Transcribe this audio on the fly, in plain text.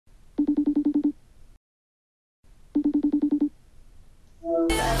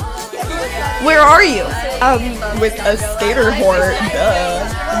Where are you? With a skater whore.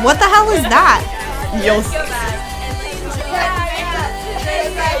 Duh. What the hell is that? You'll see.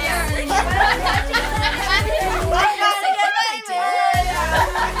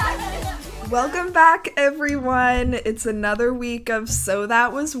 Welcome back, everyone. It's another week of So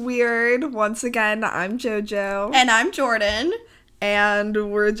That Was Weird. Once again, I'm JoJo. And I'm Jordan.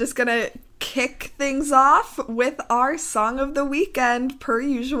 And we're just gonna kick things off with our song of the weekend, per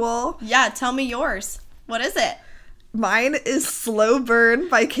usual. Yeah, tell me yours. What is it? Mine is Slow Burn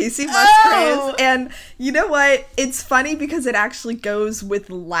by Casey Musgraves. Oh! And you know what? It's funny because it actually goes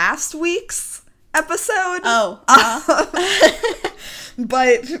with last week's episode.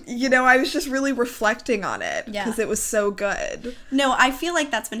 But, you know, I was just really reflecting on it because it was so good. No, I feel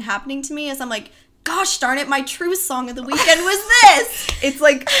like that's been happening to me as I'm like, gosh darn it, my true song of the weekend was this. It's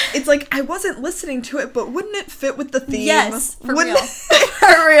like I wasn't listening to it, but wouldn't it fit with the theme? Yes, for wouldn't real. It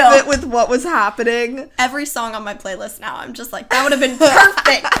For real. fit with what was happening? Every song on my playlist now, I'm just like, that would have been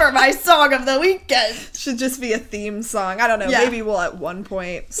perfect for my song of the weekend. Should just be a theme song. I don't know. Yeah. Maybe we'll at one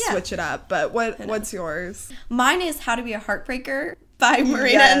point switch it up. But what's yours? Mine is How to Be a Heartbreaker by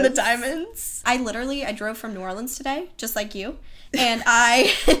Marina and the Diamonds. I drove from New Orleans today, just like you. And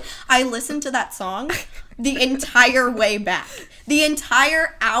I listened to that song the entire way back. The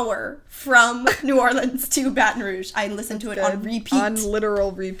entire hour from New Orleans to Baton Rouge. I listened to it on repeat. On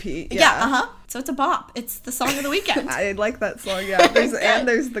literal repeat. Yeah, So it's a bop. It's the song of the weekend. I like that song, yeah.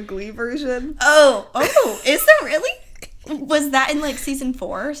 There's the Glee version. Oh, is there really? Was that in like season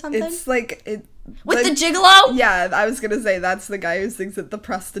 4 or something? It's like with the gigolo? Yeah, I was gonna say that's the guy who sings it, the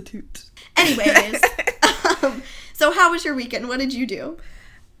prostitute. Anyways. So how was your weekend? What did you do?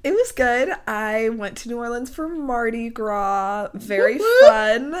 It was good. I went to New Orleans for Mardi Gras. Very Woo-hoo.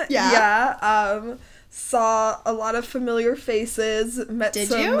 fun. Yeah. Saw a lot of familiar faces. Met Did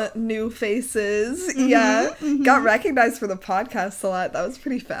some you? new faces. Mm-hmm, Yeah. mm-hmm. Got recognized for the podcast a lot. That was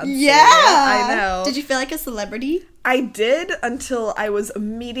pretty fancy. Yeah. I know. Did you feel like a celebrity? I did, until I was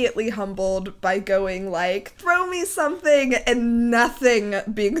immediately humbled by going like, throw me something, and nothing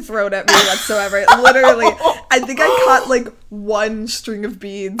being thrown at me whatsoever. Literally, I think I caught like one string of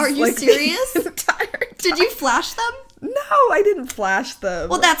beads. Are you like, serious? the entire time. Did you flash them? No, I didn't flash them.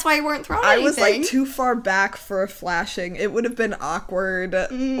 Well, that's why you weren't throwing I anything. was like too far back for a flashing. It would have been awkward.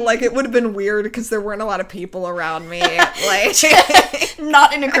 Like, it would have been weird because there weren't a lot of people around me. Like,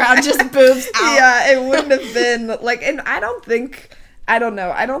 not in a crowd, just boobs out. yeah, it wouldn't have been like, and I don't think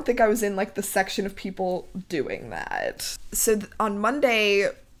I was in like the section of people doing that. So on Monday,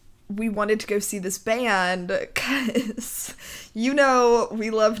 we wanted to go see this band because, you know, we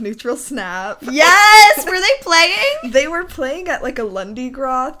love Neutral Snap. Yes! Were they playing? They were playing at like a Lundi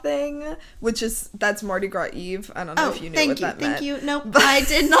Gras thing, that's Mardi Gras Eve. I don't know if you knew what that meant. Thank you. Nope, I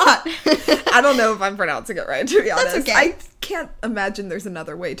did not. I don't know if I'm pronouncing it right, to be honest. That's okay. I can't imagine there's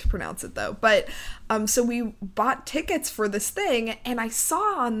another way to pronounce it, though. But, so we bought tickets for this thing, and I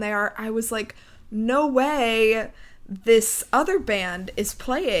saw on there, I was like, no way this other band is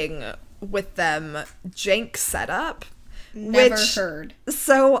playing with them, Jank Setup. Never heard.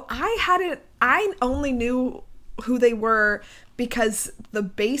 So I only knew who they were because the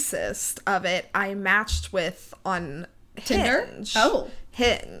bassist of it I matched with on Tinder? Hinge. Oh.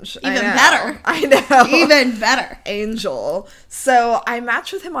 Hinge. Even better. I know. Even better. Angel. So I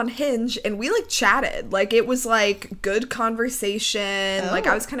matched with him on Hinge and we like chatted. Like it was like good conversation. Like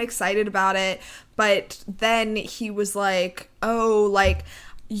I was kind of excited about it. But then he was like, oh, like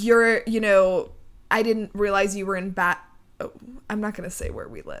you're, you know, I didn't realize you were in I'm not going to say where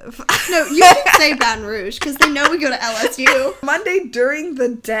we live. No, you can say Baton Rouge because they know we go to LSU. Monday during the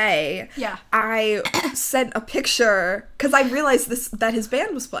day, I sent a picture because I realized that his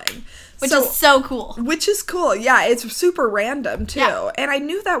band was playing. Which is so cool. Which is cool. Yeah, it's super random too. Yeah. And I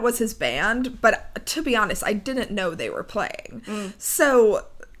knew that was his band, but to be honest, I didn't know they were playing. So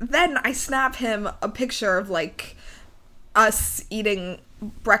then I snap him a picture of like us eating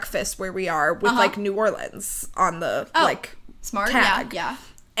breakfast where we are with like New Orleans on the like smart tag. Yeah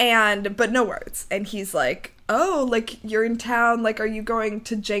But no words. And he's like, oh, like you're in town, like are you going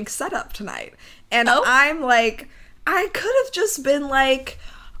to Jank Setup tonight? And I'm like, I could have just been like,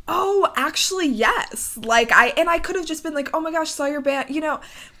 oh, actually yes. Like I could have just been like, oh my gosh, saw your band, you know,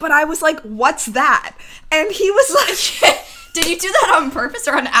 but I was like, what's that? And he was like Did you do that on purpose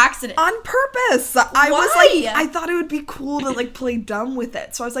or on accident? On purpose. I was Why? like, I thought it would be cool to like play dumb with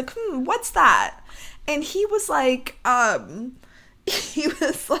it. So I was like, what's that? And he was like,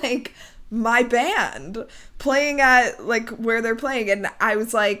 my band playing at like where they're playing. And I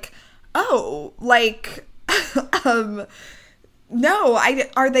was like, oh, like, No,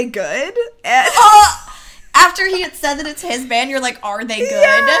 are they good? And after he had said that it's his band, you're like, are they good?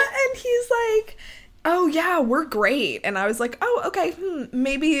 Yeah, and he's like, oh yeah, we're great. And I was like, oh, okay,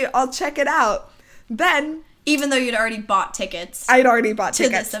 maybe I'll check it out. Then... Even though you'd already bought tickets. I'd already bought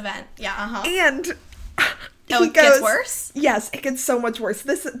tickets. To this event. Yeah, And it gets worse? Yes, it gets so much worse.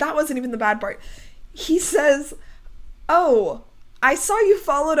 That wasn't even the bad part. He says, oh, I saw you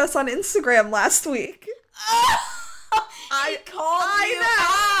followed us on Instagram last week. I called you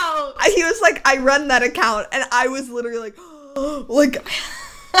out. He was like, I run that account. And I was literally like, like...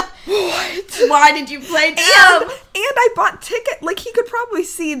 What? Why did you play dumb? And I bought ticket. Like, he could probably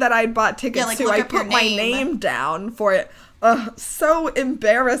see that I'd bought tickets too. I put my name down for it. So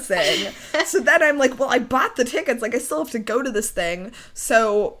embarrassing. So then I'm like, well, I bought the tickets. Like, I still have to go to this thing.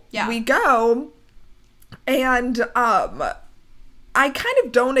 So we go, and I kind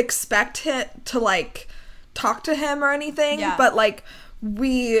of don't expect to like talk to him or anything. Yeah. But like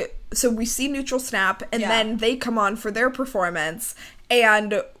we see Neutral Snap, and then they come on for their performance,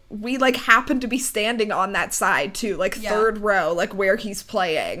 and we, like, happen to be standing on that side, too. Like, third row, like, where he's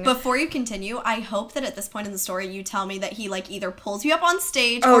playing. Before you continue, I hope that at this point in the story, you tell me that he, like, either pulls you up on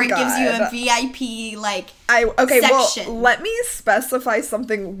stage or he gives you a VIP, like, section. Well, let me specify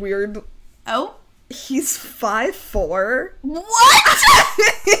something weird. Oh? He's 5'4". What?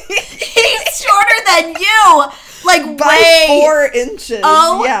 He's shorter than you! Like, by 4 inches.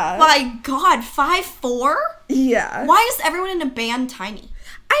 Oh, yeah. My God, 5'4"? Yeah. Why is everyone in a band tiny?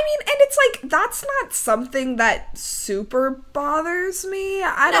 I mean, and it's like, that's not something that super bothers me.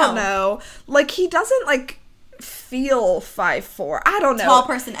 I don't know. Like, he doesn't, like, feel 5'4". I don't know. Tall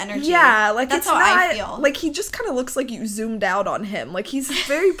person energy. Yeah, like, that's how I feel. Like, he just kind of looks like you zoomed out on him. Like, he's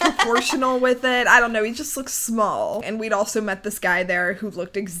very proportional with it. I don't know. He just looks small. And we'd also met this guy there who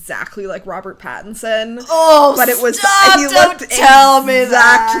looked exactly like Robert Pattinson. Oh, but it was stop! He looked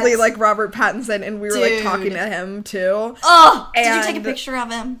exactly like Robert Pattinson, and we were like talking to him too. Oh, did you take a picture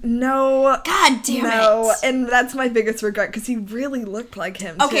of him? No. God damn it. And that's my biggest regret, because he really looked like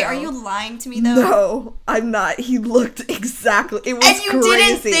him too. Okay, are you lying to me though? No, I'm not. He looked exactly. It was crazy. And you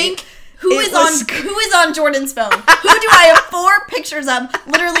didn't think who is on Jordan's phone? Who do I have 4 pictures of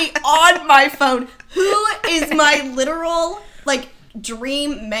literally on my phone? Who is my literal like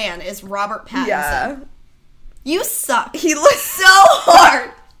dream man is Robert Pattinson. Yeah. You suck. He looked so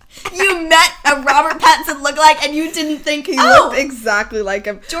hard. You met a Robert Pattinson lookalike and you didn't think he looked exactly like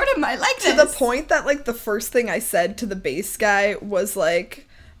him. Jordan might like this. To the point that like the first thing I said to the bass guy was like,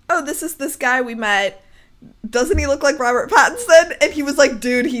 oh, this is this guy we met. Doesn't he look like Robert Pattinson? And he was like,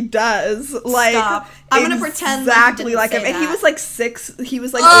 dude, he does. Like, stop. I'm gonna pretend exactly like him. And he was like 6. He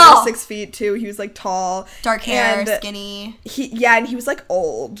was like over 6 feet too. He was like tall, dark hair, skinny. And he was like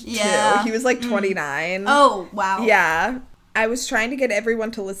old too. He was like 29. Oh wow. Yeah. I was trying to get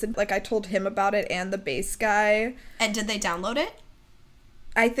everyone to listen. Like, I told him about it and the bass guy. And did they download it?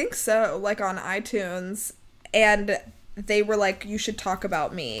 I think so. Like on iTunes. And they were like, you should talk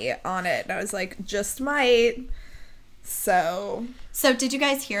about me on it. And I was like, just might. So did you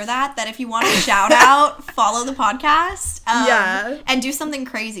guys hear that? That if you want a shout out, follow the podcast. And do something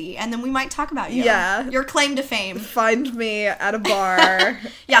crazy. And then we might talk about you. Yeah. Your claim to fame. Find me at a bar.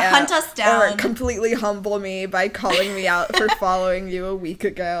 Hunt us down. Or completely humble me by calling me out for following you a week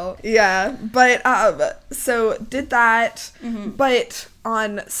ago. Yeah. But, so did that. Mm-hmm. But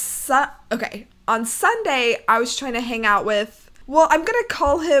on Sunday, I was trying to hang out with, well, I'm going to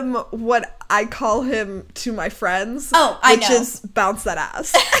call him what I call him to my friends. Oh, I know. Which is bounce that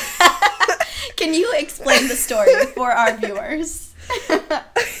ass. Can you explain the story for our viewers?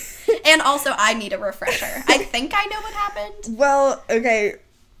 And also, I need a refresher. I think I know what happened. Well, okay.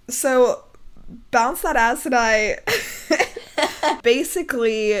 So, bounce that ass and I...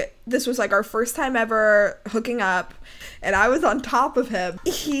 Basically, this was like our first time ever hooking up. And I was on top of him.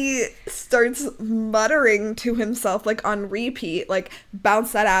 He starts muttering to himself, like, on repeat, like,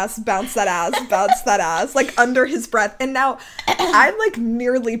 bounce that ass, bounce that ass, bounce that ass, like, under his breath. And now, I'm, like,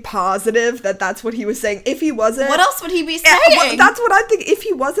 nearly positive that that's what he was saying. If he wasn't... What else would he be saying? That's what I think. If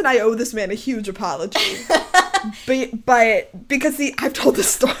he wasn't, I owe this man a huge apology. but because, I've told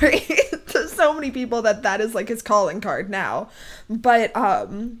this story to so many people that is, like, his calling card now. But,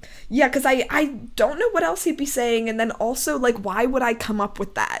 yeah, because I don't know what else he'd be saying, and then also, like, why would I come up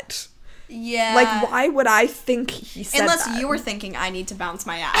with that? Yeah. Like, why would I think he said Unless that? you were thinking, I need to bounce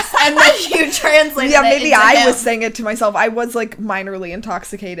my ass, and then you translated yeah, maybe it into I him. was saying it to myself. I was, like, minorly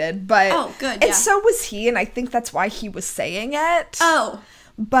intoxicated, but... Oh, good, And so was he, and I think that's why he was saying it. Oh.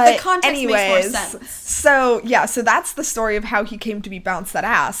 But the context anyways, makes more sense. So that's the story of how he came to be Bounce That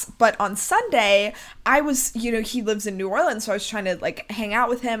Ass. But on Sunday, I was, he lives in New Orleans, so I was trying to, like, hang out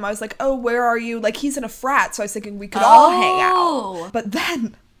with him. I was like, oh, where are you? Like, he's in a frat, so I was thinking we could all hang out. But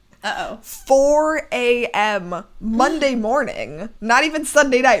then... 4 a.m. Monday morning, not even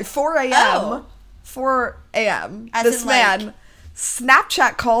Sunday night, 4 a.m. 4 a.m. This man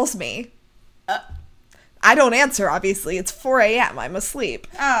Snapchat calls me. I don't answer, obviously. It's 4 a.m. I'm asleep.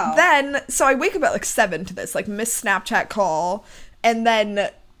 Then, so I wake up at like 7 to this, like, missed Snapchat call, and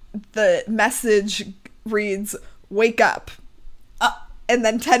then the message reads, wake up. And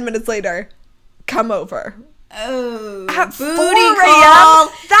then 10 minutes later, come over. Oh, at booty 4 call.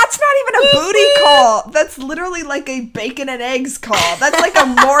 a.m. That's not even a booty call. That's literally like a bacon and eggs call. That's like a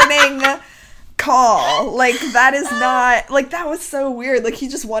morning call. Like, that is not, like, that was so weird. Like, he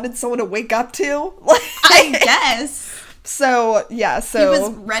just wanted someone to wake up to. Like, I guess. So, yeah, so. He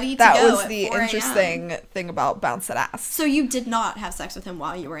was ready to go. That was at the 4 a.m. interesting thing about Bounce That Ass. So you did not have sex with him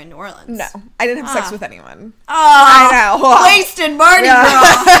while you were in New Orleans? No, I didn't have sex with anyone. Oh, I know. Wasted Mardi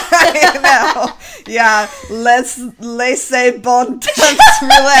Gras. I know. Yeah, laissez bon temps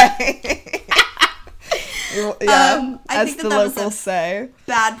relay. Yeah, I as think the locals say.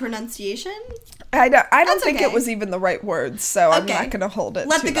 Bad pronunciation? I don't think okay. it was even the right words, so I'm not gonna hold it.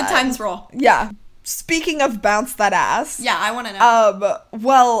 Let to the good that. times roll. Yeah. Speaking of Bounce That Ass. Yeah, I want to know.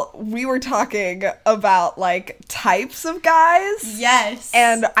 Well, we were talking about, like, types of guys. Yes.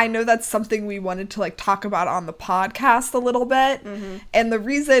 And I know that's something we wanted to, like, talk about on the podcast a little bit. Mm-hmm. And the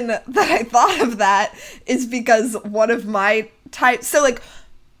reason that I thought of that is because one of my types...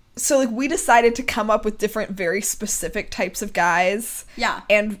 So, we decided to come up with different, very specific types of guys. Yeah.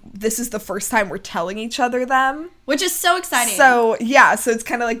 And this is the first time we're telling each other them. Which is so exciting. So, yeah, so it's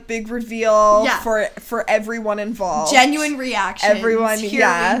kind of like big reveal for everyone involved. Genuine reaction. Everyone, Here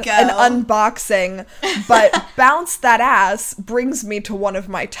we go. An unboxing. But Bounce That Ass brings me to one of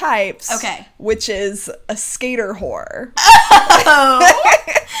my types. Okay. Which is a skater whore. Oh!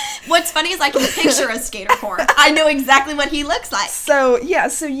 What's funny is I can picture a skater whore. I know exactly what he looks like. So, yeah,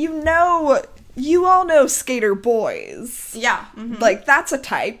 so you all know skater boys. Yeah. Mm-hmm. Like, that's a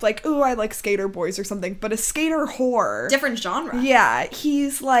type. Like, ooh, I like skater boys or something. But a skater whore. Different genre. Yeah,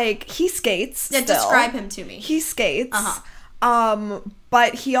 he's like, he skates. Yeah, describe him to me. He skates.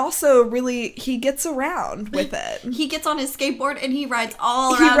 But he also he gets around with it. He gets on his skateboard and he rides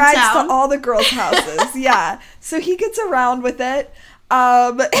all around town. He rides to all the girls' houses. Yeah. So he gets around with it.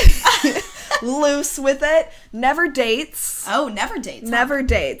 Loose with it. Never dates. Oh, never dates. Never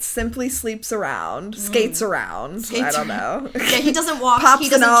dates. Simply sleeps around. Skates around. I don't know. Yeah, he doesn't walk. Pops he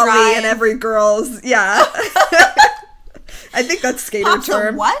doesn't an ollie drive. in every girl's. Yeah. I think that's skater Pops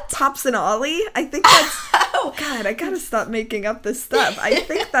term. A what? Pops an ollie? I think that's... Oh, God, I gotta stop making up this stuff. I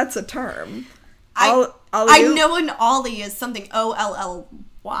think that's a term. I know an ollie is something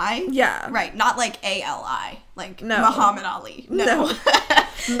O-L-L-Y. Yeah. Right, not like A-L-I. Like no. Muhammad Ali. No.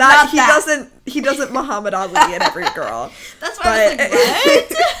 Not he doesn't Muhammad Ali in every girl. That's why I was like,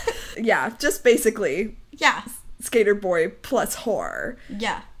 what? Yeah, just basically. Yeah. Skater boy plus whore.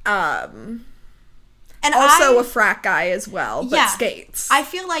 Yeah. And also a frat guy as well, but skates. I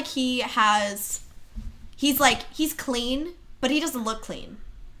feel like he's clean, but he doesn't look clean.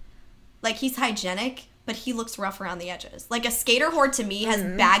 Like, he's hygienic, but he looks rough around the edges. Like, a skater whore to me has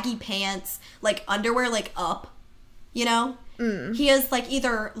baggy pants, like, underwear, like, up, you know? He has, like,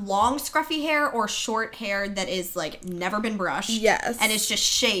 either long, scruffy hair or short hair that is, like, never been brushed. Yes. And it's just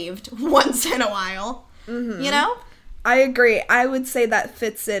shaved once in a while. Mm-hmm. You know? I agree. I would say that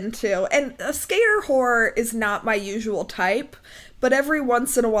fits in, too. And a skater whore is not my usual type, but every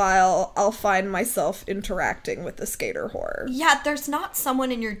once in a while, I'll find myself interacting with a skater whore. Yeah, there's not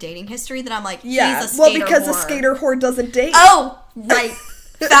someone in your dating history that I'm like, he's a skater well, because whore. a skater whore doesn't date. Oh, right.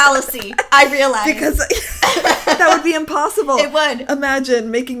 Fallacy. I realize. Because that would be impossible. It would. Imagine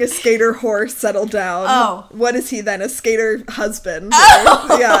making a skater whore settle down. Oh. What is he then? A skater husband?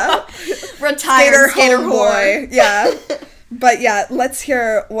 Oh. Yeah. Retired skater homeboy. Yeah. But yeah, let's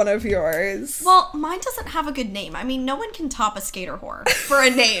hear one of yours. Well, mine doesn't have a good name. I mean, no one can top a skater whore for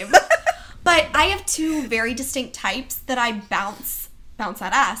a name. But I have two very distinct types that I bounce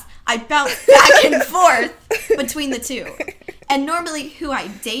that ass. I bounce back and forth between the two. And normally who I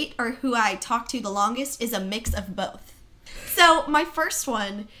date or who I talk to the longest is a mix of both. So my first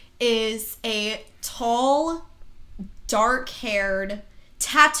one is a tall, dark-haired,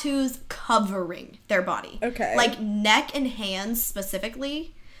 tattoos covering their body. Okay. Like neck and hands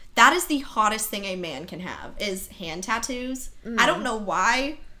specifically. That is the hottest thing a man can have, is hand tattoos. I don't know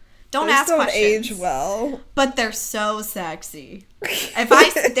why. Don't Those ask don't questions. age well. But they're so sexy.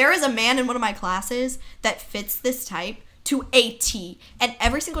 There is a man in one of my classes that fits this type to a T. And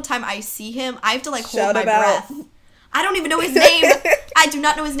every single time I see him, I have to like hold my breath. I don't even know his name. I do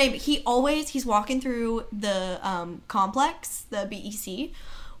not know his name. He's walking through the complex, the BEC,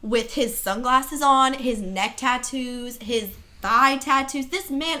 with his sunglasses on, his neck tattoos, his thigh tattoos.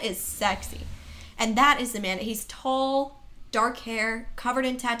 This man is sexy. And that is the man. He's tall, dark hair, covered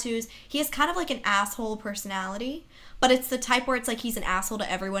in tattoos. He has kind of like an asshole personality, but it's the type where it's like he's an asshole to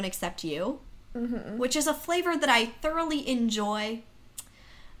everyone except you, which is a flavor that I thoroughly enjoy.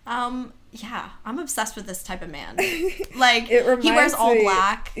 Yeah, I'm obsessed with this type of man. Like, he wears all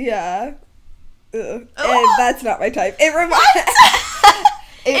black. Yeah. Ugh. And that's not my type.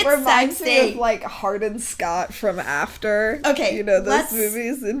 It reminds me of, like, Hardin Scott from After. Okay, you know, those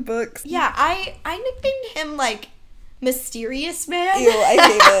movies and books. Yeah, I nicknamed him, like, Mysterious Man. Ew, I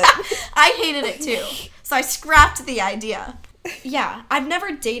hate it. I hated it, too. So I scrapped the idea. Yeah, I've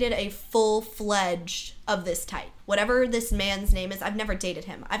never dated a full-fledged of this type. Whatever this man's name is, I've never dated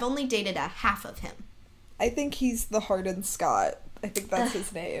him. I've only dated a half of him. I think he's the Hardin Scott. I think that's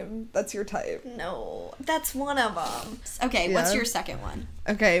his name. That's your type. No, that's one of them. Okay, what's your second one?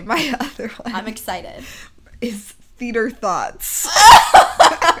 Okay, my other one. I'm excited. Is Theater Thots.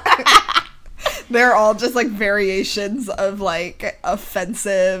 They're all just, like, variations of, like,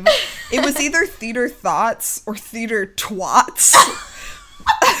 offensive. It was either Theater Thots or Theater Twats.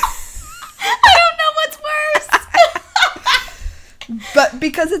 I don't know what's worse. But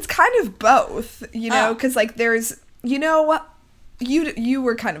because it's kind of both, you know? Because, like, there's, you know, you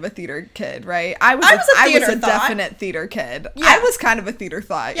were kind of a theater kid, right? I was a definite theater kid. Yeah. I was kind of a theater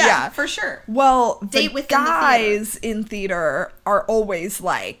thought. Yeah, for sure. Well, the guys in theater are always,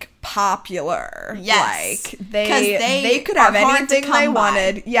 like, popular. Yes. Like, they could have anything they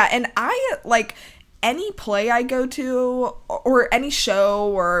wanted. Yeah, and I, like, any play I go to or any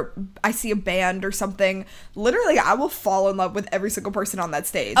show or I see a band or something, literally I will fall in love with every single person on that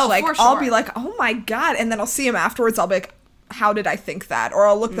stage. Oh, like, for sure. I'll be like, oh my God. And then I'll see them afterwards. I'll be like, how did I think that? Or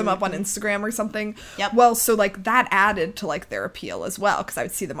I'll look them up on Instagram or something. Yep. Well, so, like, that added to, like, their appeal as well, because I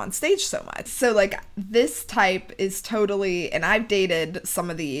would see them on stage so much. So, like, this type is totally, and I've dated some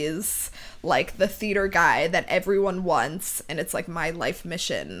of these, like, the theater guy that everyone wants, and it's, like, my life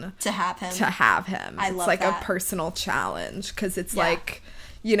mission. To have him. I love that. It's, like, a personal challenge, because it's, like,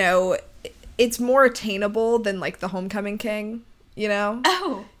 you know, it's more attainable than, like, the Homecoming King, you know?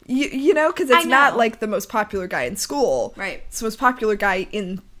 Oh. You know, because it's not, like, the most popular guy in school. Right. It's the most popular guy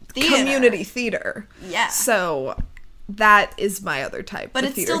in community theater. Yeah. So, that is my other type. But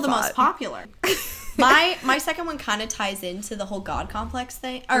it's still the most popular. My second one kind of ties into the whole God complex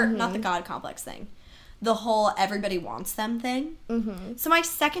thing. Or, not the God complex thing. The whole everybody wants them thing. So my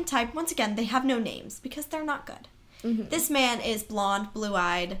second type, once again, they have no names because they're not good. This man is blonde,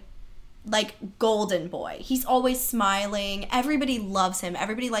 blue-eyed, like, golden boy. He's always smiling. Everybody loves him.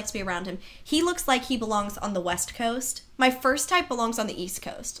 Everybody likes to be around him. He looks like he belongs on the West Coast. My first type belongs on the East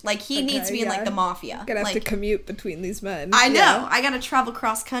Coast. Like, he needs to be in, like, the mafia. You're gonna have to commute between these men. I know. Yeah. I gotta travel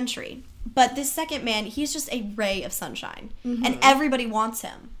cross country. But this second man, he's just a ray of sunshine. And everybody wants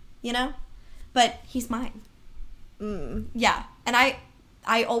him, you know? But he's mine. Yeah. And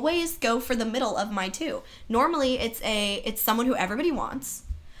I always go for the middle of my two. Normally, it's someone who everybody wants.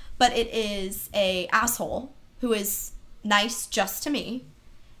 But it is a asshole who is nice just to me.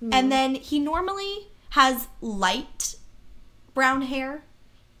 And then he normally has light brown hair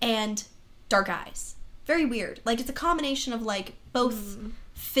and dark eyes. Very weird. Like, it's a combination of, like, both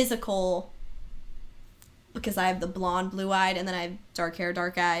physical, because I have the blonde, blue-eyed, and then I have dark hair,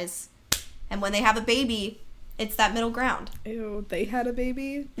 dark eyes. And when they have a baby, it's that middle ground. Ew, they had a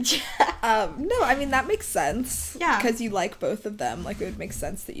baby? No, I mean, that makes sense. Yeah. Because you like both of them. Like, it would make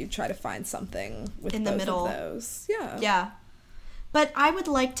sense that you try to find something with in both the middle of those. Yeah. Yeah. But I would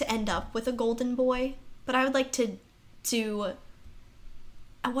like to end up with a golden boy. But I would like to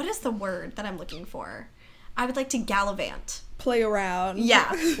what is the word that I'm looking for? I would like to gallivant. Play around.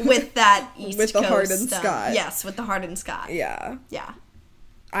 Yeah, with that East with Coast the Hardin Scott. Yes, with the Hardin Scott. Yeah. Yeah.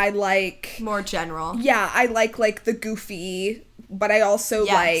 I like... more general. Yeah, I like, the goofy, but I also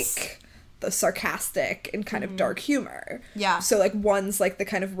like the sarcastic and kind of dark humor. Yeah. So, like, one's, like, the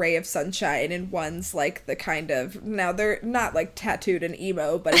kind of ray of sunshine, and one's, like, the kind of... Now, they're not, like, tattooed and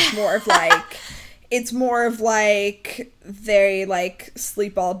emo, but it's more of, like... It's more of, like, they, like,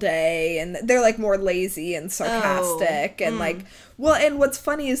 sleep all day, and they're, like, more lazy and sarcastic, and, like, well, and what's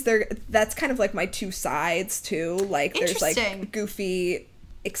funny is that's kind of, like, my two sides, too. Like, there's, like, goofy,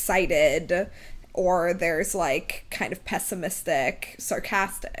 excited, or there's like kind of pessimistic,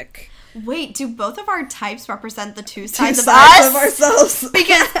 sarcastic. Wait, do both of our types represent the two sides of ourselves?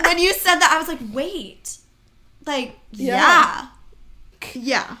 Because when you said that, I was like, wait. Like, yeah.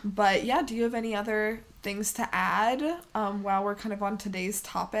 But yeah, do you have any other things to add while we're kind of on today's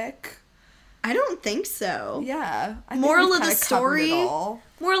topic? I don't think so. Yeah. Moral of the story.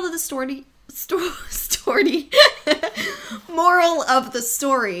 Moral of the story. Moral of the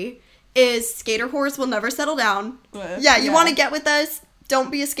story is skater whores will never settle down. Yeah, you want to get with us?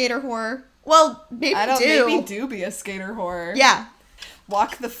 Don't be a skater whore. Well, maybe maybe do be a skater whore. Yeah.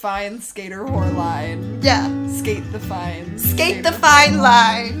 Walk the fine skater whore line. Yeah. Skate the fine. Skate the fine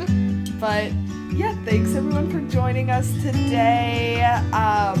line. But yeah, thanks everyone for joining us today.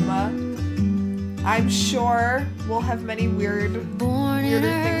 I'm sure we'll have many weirder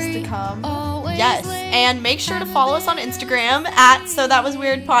things to come. Yes, and make sure to follow us on Instagram at So That Was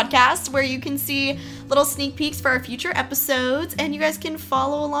Weird Podcast, where you can see little sneak peeks for our future episodes, and you guys can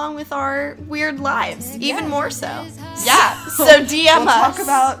follow along with our weird lives, even more so. Yeah, so DM us.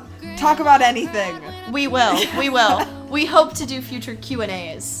 Talk about anything. We will. We hope to do future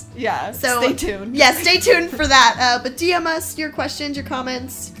Q&As. Yeah, so stay tuned. Yeah, stay tuned for that. But DM us your questions, your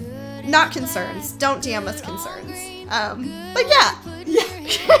comments. Not concerns. Don't DM us concerns. But yeah.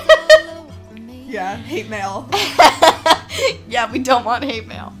 Yeah, hate mail. Yeah, we don't want hate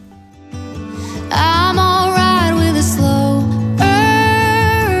mail. I'm alright with a slow burn,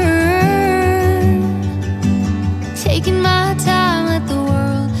 taking my time.